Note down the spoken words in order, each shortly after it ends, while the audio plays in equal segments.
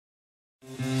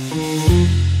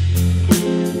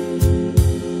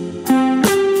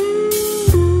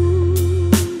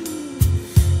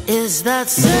is that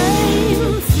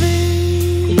same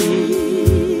thing.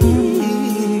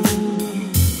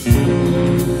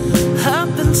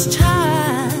 Happens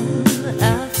time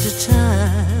after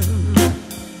time.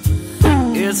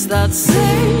 It's that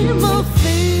same old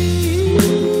thing.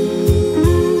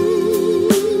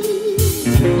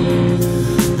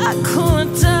 I cool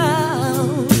it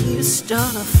down, you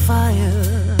start a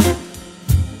fire.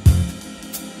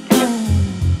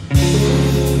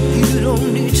 You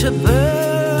don't need to burn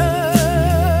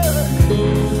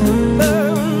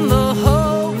the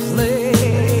whole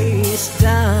place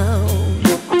down.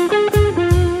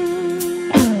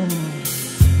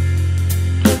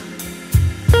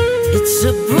 It's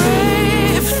a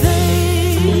brave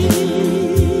thing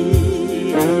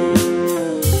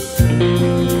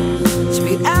to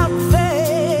be out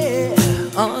there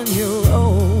on your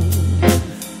own.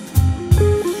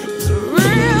 It's a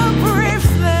real brave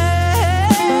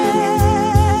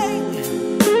thing,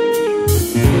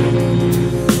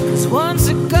 'cause once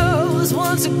it goes,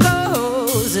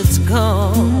 it's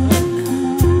gone.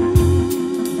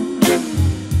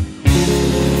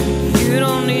 You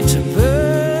don't need to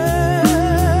burn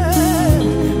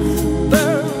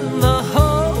the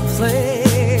whole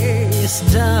place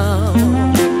down.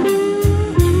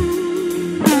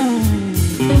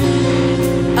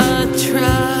 I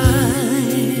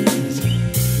tried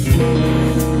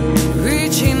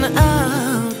reaching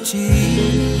out to you.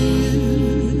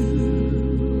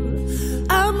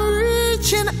 I'm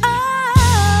reaching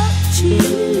out to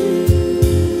you.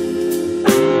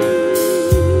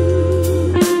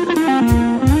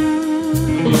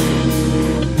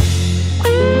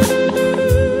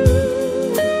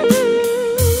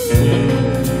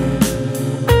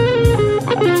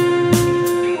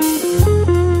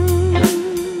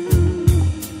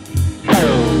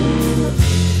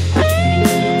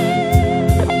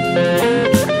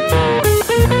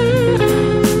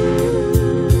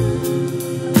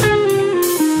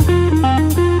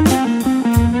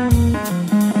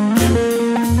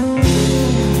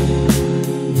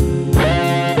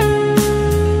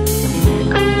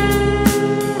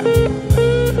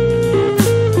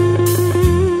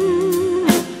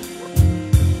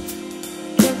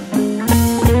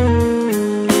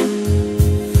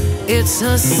 It's a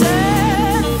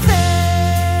sad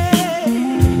thing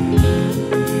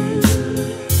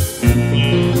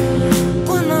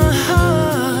when the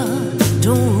heart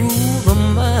don't rule the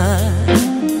mind.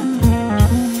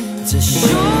 It's a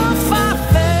surefire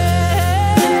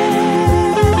thing.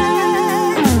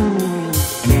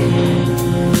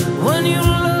 When you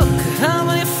look, how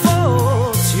many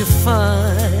faults you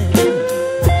find.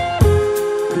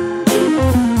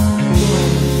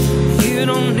 You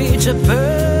don't need to burn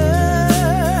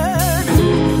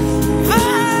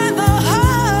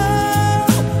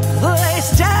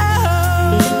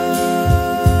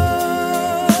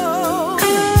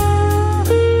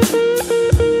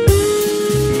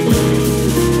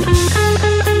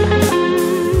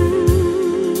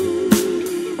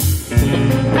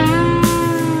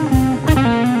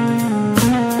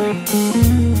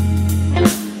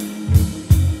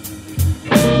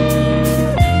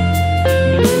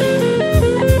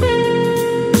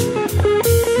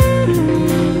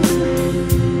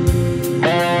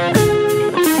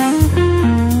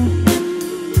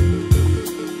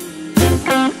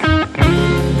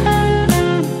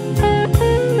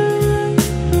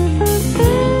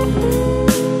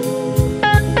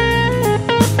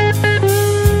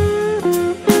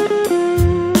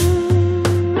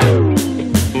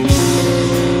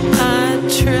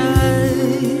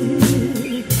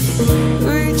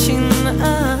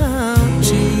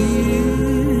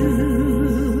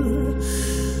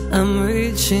I'm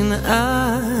reaching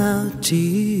out to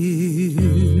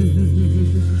you.